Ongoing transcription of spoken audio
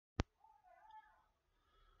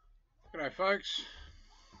G'day folks,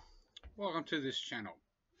 welcome to this channel.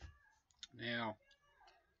 Now,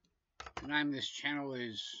 the name of this channel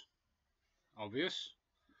is obvious.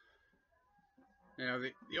 Now,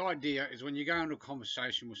 the idea is when you go into a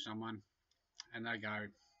conversation with someone and they go,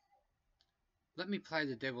 let me play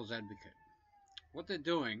the devil's advocate. What they're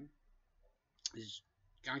doing is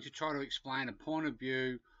going to try to explain a point of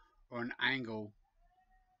view or an angle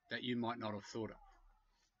that you might not have thought of.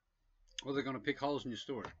 Or they're going to pick holes in your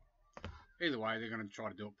story. Either way, they're going to try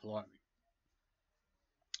to do it politely.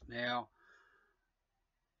 Now,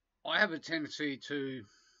 I have a tendency to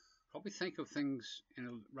probably think of things in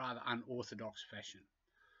a rather unorthodox fashion.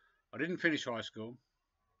 I didn't finish high school,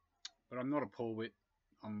 but I'm not a poor wit.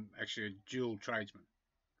 I'm actually a dual tradesman.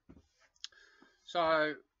 So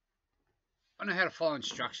I know how to follow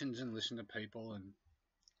instructions and listen to people and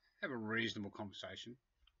have a reasonable conversation.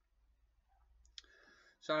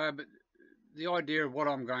 But the idea of what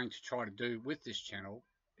I'm going to try to do with this channel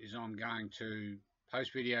is I'm going to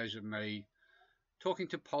post videos of me talking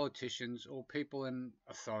to politicians or people in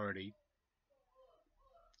authority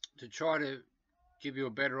to try to give you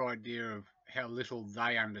a better idea of how little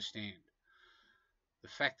they understand. The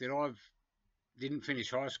fact that I didn't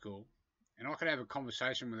finish high school and I could have a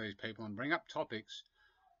conversation with these people and bring up topics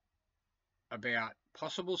about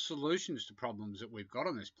possible solutions to problems that we've got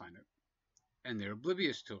on this planet, and they're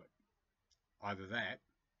oblivious to it. Either that,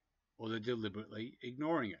 or they're deliberately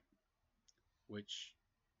ignoring it, which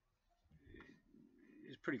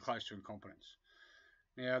is pretty close to incompetence.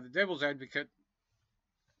 Now, the devil's advocate.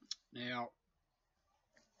 Now,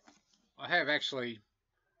 I have actually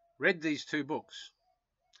read these two books,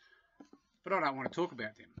 but I don't want to talk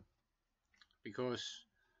about them because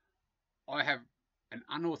I have an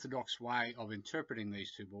unorthodox way of interpreting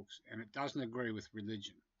these two books, and it doesn't agree with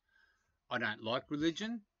religion. I don't like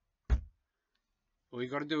religion. All you've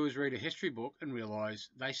got to do is read a history book and realise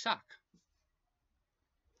they suck.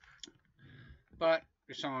 But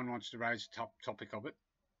if someone wants to raise the topic of it,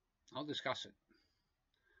 I'll discuss it.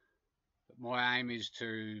 But my aim is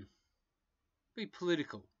to be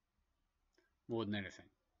political more than anything.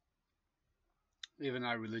 Even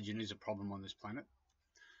though religion is a problem on this planet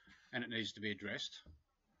and it needs to be addressed,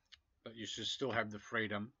 but you should still have the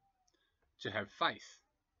freedom to have faith.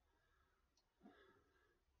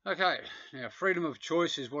 Okay, now freedom of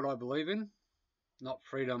choice is what I believe in, not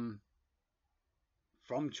freedom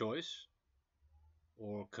from choice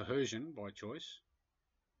or coercion by choice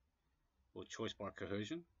or choice by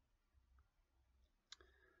coercion.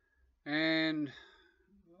 And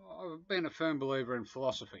I've been a firm believer in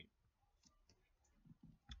philosophy.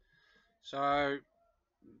 So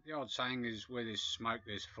the old saying is, where there's smoke,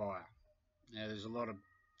 there's fire. Now, there's a lot of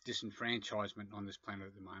disenfranchisement on this planet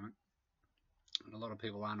at the moment, and a lot of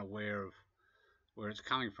people aren't aware of where it's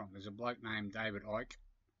coming from. There's a bloke named David Icke.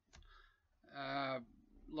 A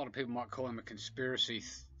lot of people might call him a conspiracy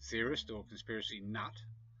theorist or conspiracy nut,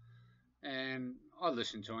 and I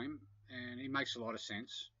listen to him, and he makes a lot of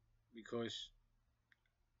sense because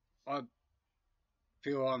I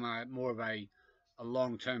feel I'm more of a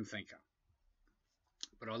long-term thinker,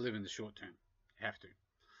 but I live in the short term. You have to.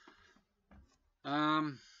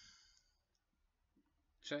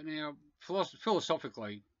 So now,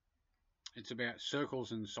 philosophically, it's about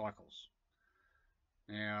circles and cycles.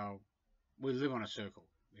 Now, we live on a circle.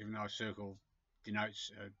 Even though a circle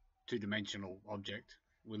denotes a two-dimensional object,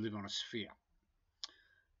 we live on a sphere.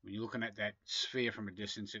 When you're looking at that sphere from a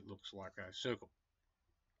distance, it looks like a circle.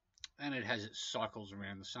 And it has its cycles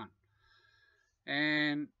around the sun.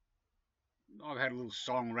 And I've had a little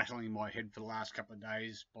song rattling in my head for the last couple of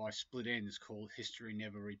days by Split Enz called History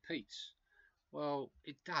Never Repeats. Well,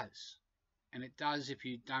 it does. And it does if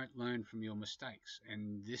you don't learn from your mistakes.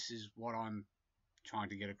 And this is what I'm trying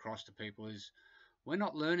to get across to people is we're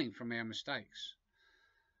not learning from our mistakes.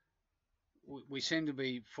 We seem to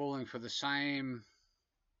be falling for the same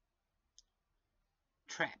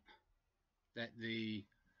trap that the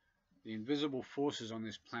invisible forces on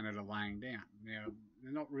this planet are laying down. Now,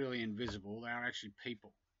 they're not really invisible. They are actually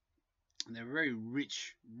people. And they're a very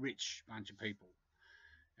rich bunch of people.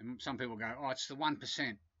 And some people go, oh, it's the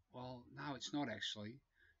 1%. Well, no, it's not actually.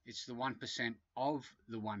 It's the 1% of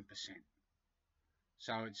the 1%.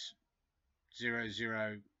 So it's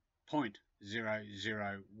 0.001%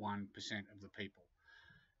 of the people.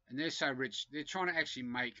 And they're so rich, they're trying to actually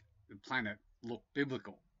make the planet look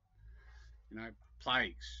biblical. You know,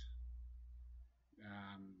 plagues,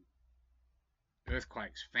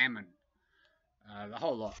 earthquakes, famine, the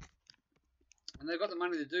whole lot. And they've got the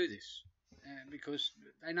money to do this because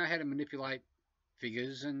they know how to manipulate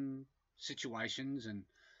figures and situations, and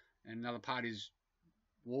another part is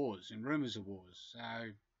wars and rumours of wars. So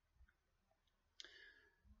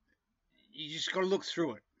you just got to look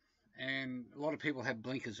through it. And a lot of people have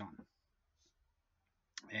blinkers on,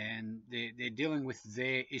 and they're dealing with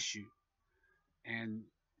their issue, and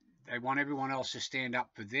they want everyone else to stand up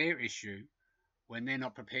for their issue when they're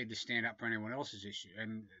not prepared to stand up for anyone else's issue.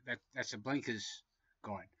 And that's a blinkers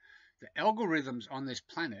guide. The algorithms on this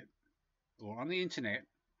planet or on the internet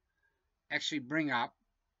actually bring up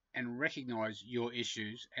and recognize your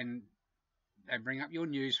issues, and they bring up your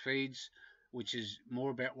news feeds, which is more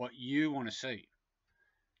about what you want to see.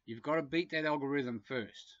 You've got to beat that algorithm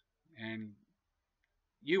first, and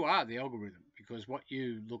you are the algorithm, because what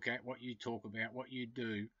you look at, what you talk about, what you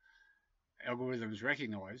do, algorithms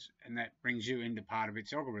recognize, and that brings you into part of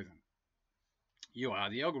its algorithm. You are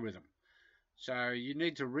the algorithm. So you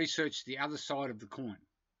need to research the other side of the coin.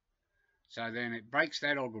 So then it breaks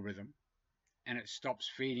that algorithm, and it stops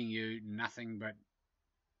feeding you nothing but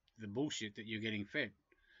the bullshit that you're getting fed.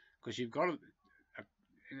 Because you've got a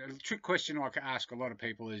trick question I can ask a lot of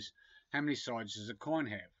people is, how many sides does a coin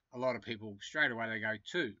have? A lot of people straight away they go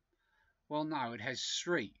 2. Well, no, it has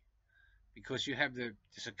 3, because you have the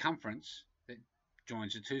circumference that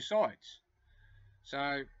joins the 2 sides.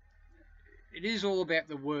 So it is all about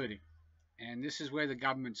the wording, and this is where the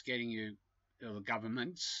government's getting you, or the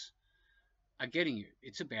governments are getting you.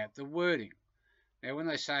 It's about the wording. Now, when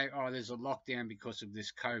they say, oh, there's a lockdown because of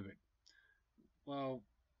this COVID, well,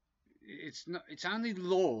 it's not. It's only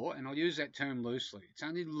law, and I'll use that term loosely. It's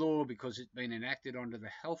only law because it's been enacted under the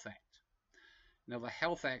Health Act. Now, the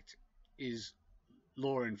Health Act is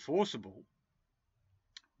law enforceable,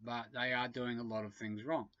 but they are doing a lot of things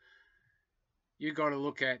wrong. You've got to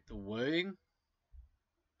look at the wording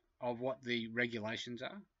of what the regulations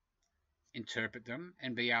are, interpret them,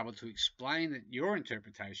 and be able to explain your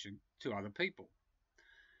interpretation to other people.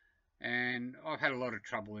 And I've had a lot of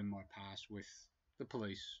trouble in my past with the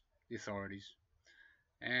police, the authorities,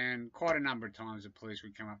 and quite a number of times the police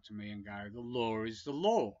would come up to me and go, the law is the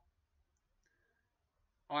law.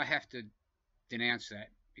 I have to denounce that,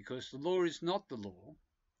 because the law is not the law.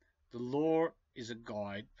 The law is a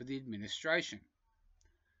guide for the administration.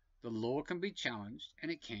 The law can be challenged and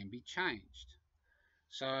it can be changed.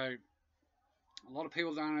 So a lot of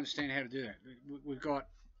people don't understand how to do that. We've got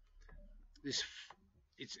this,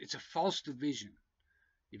 it's a false division.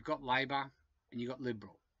 You've got Labor and you've got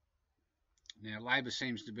Liberal. Now, Labor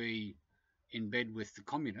seems to be in bed with the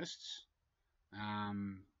communists.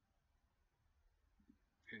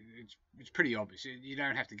 It's pretty obvious. You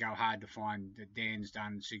don't have to go hard to find that Dan's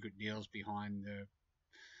done secret deals behind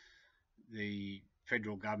the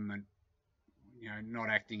federal government, not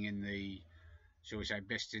acting in the, shall we say,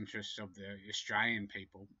 best interests of the Australian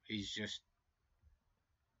people. He's just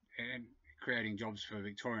creating jobs for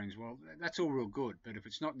Victorians. Well, that's all real good, but if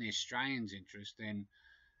it's not in the Australians' interest, then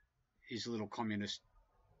he's a little communist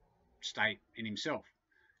state in himself.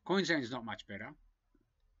 Queensland's not much better.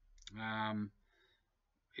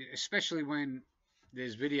 Especially when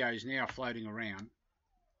there's videos now floating around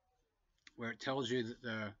where it tells you that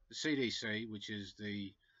the CDC, which is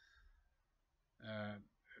an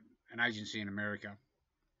agency in America,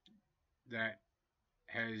 that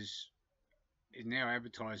is now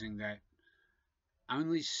advertising that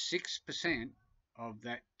only 6% of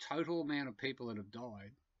that total amount of people that have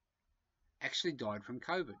died actually died from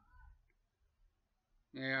COVID.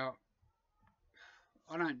 Now,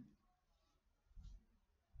 I don't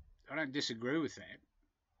disagree with that,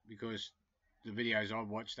 because the videos I've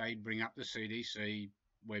watched, they bring up the CDC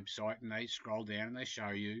website and they scroll down and they show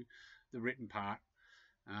you the written part.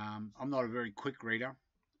 I'm not a very quick reader.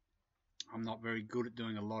 I'm not very good at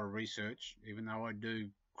doing a lot of research, even though I do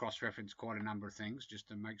cross-reference quite a number of things just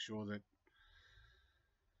to make sure that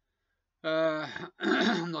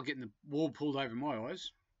I'm not getting the wool pulled over my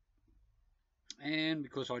eyes. And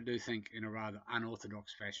because I do think in a rather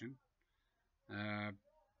unorthodox fashion, I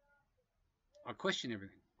question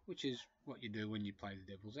everything, which is what you do when you play the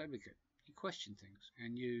devil's advocate. You question things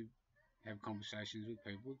and you have conversations with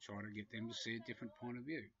people, try to get them to see a different point of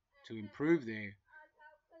view, to improve their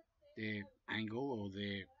angle or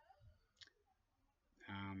their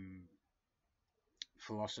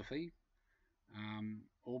philosophy,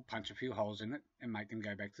 or punch a few holes in it and make them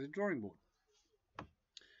go back to the drawing board.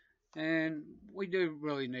 And we do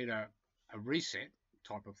really need a reset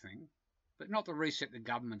type of thing, but not the reset the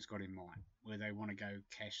government's got in mind, where they want to go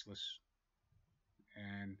cashless.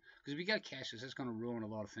 And because if you go cashless, that's going to ruin a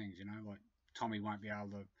lot of things, like Tommy won't be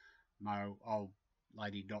able to mow old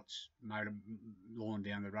Lady Dot's lawn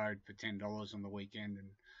down the road for $10 on the weekend, and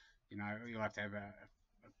you'll have to have a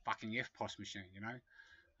fucking FPOS machine,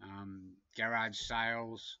 garage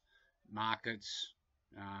sales, markets,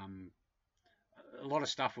 a lot of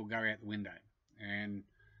stuff will go out the window. And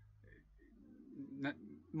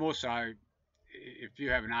more so, if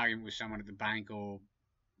you have an argument with someone at the bank or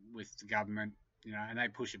with the government, and they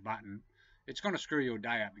push a button, it's going to screw your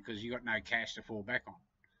day up because you got no cash to fall back on.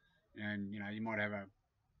 And you might have a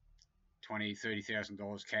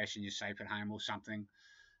 $20,000-$30,000 cash in your safe at home or something,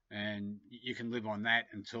 and you can live on that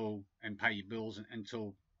and pay your bills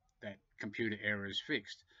until that computer error is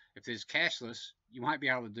fixed. If there's cashless, you won't be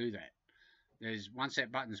able to do that. Once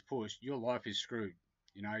that button's pushed, your life is screwed.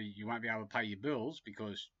 You won't be able to pay your bills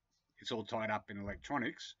because it's all tied up in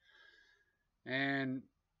electronics, and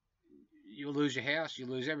you'll lose your house, you'll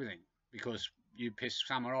lose everything because you pissed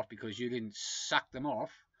someone off because you didn't suck them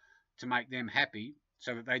off to make them happy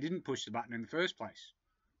so that they didn't push the button in the first place.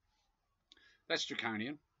 That's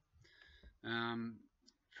draconian.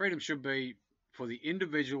 Freedom should be for the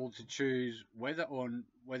individual to choose whether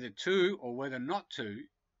to or whether not to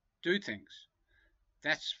do things.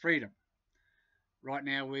 That's freedom. Right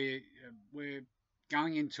now we're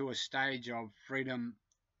going into a stage of freedom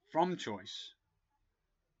from choice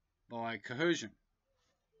by coercion.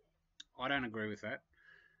 I don't agree with that.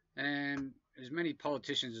 And as many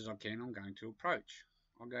politicians as I can, I'm going to approach.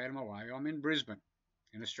 I'll go out of my way. I'm in Brisbane,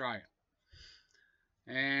 in Australia.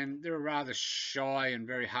 And they're a rather shy and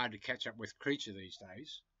very hard to catch up with creature these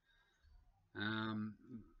days.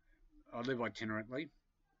 I live itinerantly.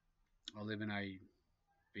 I live in a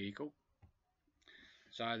vehicle.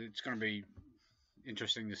 So it's going to be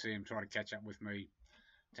interesting to see them try to catch up with me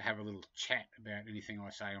to have a little chat about anything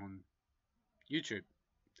I say on YouTube.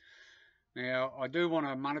 Now, I do want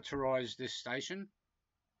to monetize this station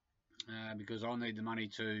because I'll need the money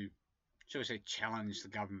to, shall we say, challenge the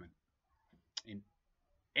government in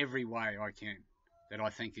every way I can that I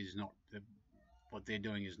think is not what they're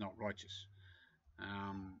doing is not righteous.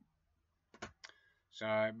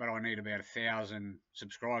 But I need about 1,000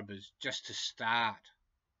 subscribers just to start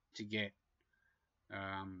to get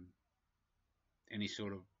any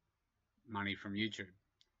sort of money from YouTube.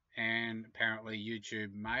 And apparently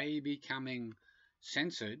YouTube may be becoming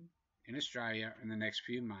censored in Australia in the next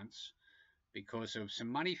few months because of some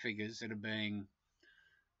money figures that are being,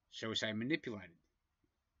 shall we say, manipulated.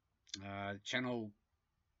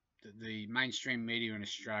 The mainstream media in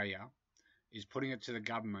Australia is putting it to the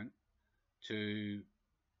government to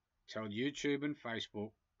tell YouTube and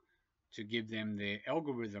Facebook to give them their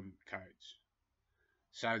algorithm codes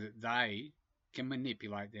so that they can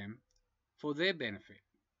manipulate them for their benefit.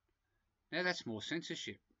 Now that's more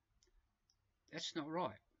censorship. That's not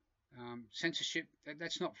right. Censorship,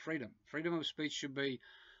 that's not freedom. Freedom of speech should be,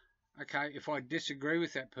 okay, if I disagree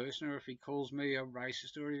with that person, or if he calls me a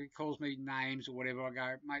racist, or if he calls me names or whatever, I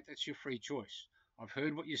go, mate, that's your free choice. I've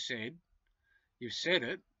heard what you said. You've said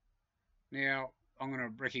it. Now, I'm going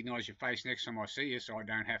to recognise your face next time I see you so I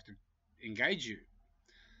don't have to engage you.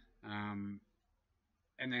 And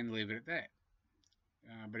then leave it at that.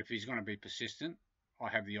 But if he's going to be persistent, I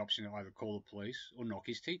have the option to either call the police or knock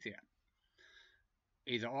his teeth out.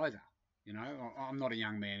 Either. I'm not a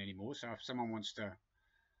young man anymore, so if someone wants to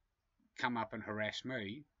come up and harass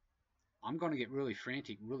me, I'm going to get really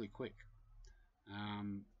frantic really quick.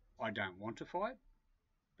 I don't want to fight,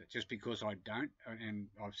 but just because I don't, and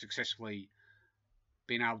I've successfully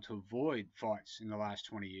been able to avoid fights in the last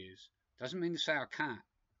 20 years, doesn't mean to say I can't.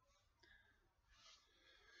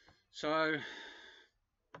 So,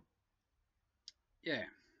 yeah,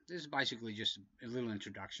 this is basically just a little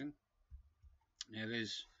introduction. Now,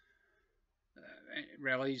 there's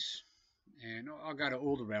rallies, and I'll go to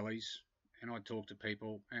all the rallies, and I talk to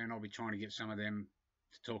people, and I'll be trying to get some of them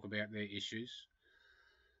to talk about their issues.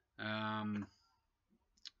 The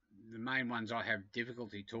main ones I have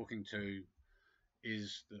difficulty talking to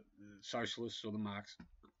is the socialists or the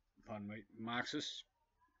Marxists,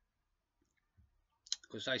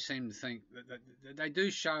 because they seem to think that they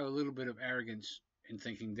do show a little bit of arrogance in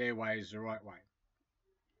thinking their way is the right way.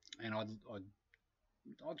 And I'll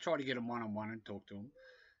try to get them one-on-one and talk to them.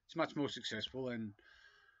 It's much more successful, and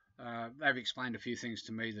they've explained a few things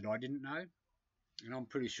to me that I didn't know, and I'm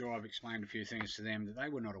pretty sure I've explained a few things to them that they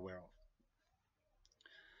were not aware of.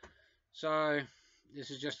 So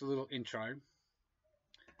this is just a little intro,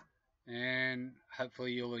 and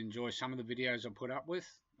hopefully you'll enjoy some of the videos I put up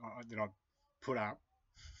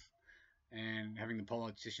and having the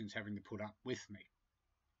politicians having to put up with me,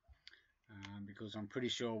 because I'm pretty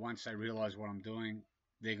sure once they realise what I'm doing,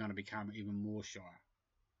 they're going to become even more shy.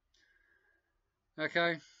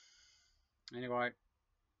 Okay, anyway,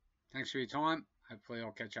 thanks for your time. Hopefully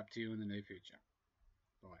I'll catch up to you in the near future.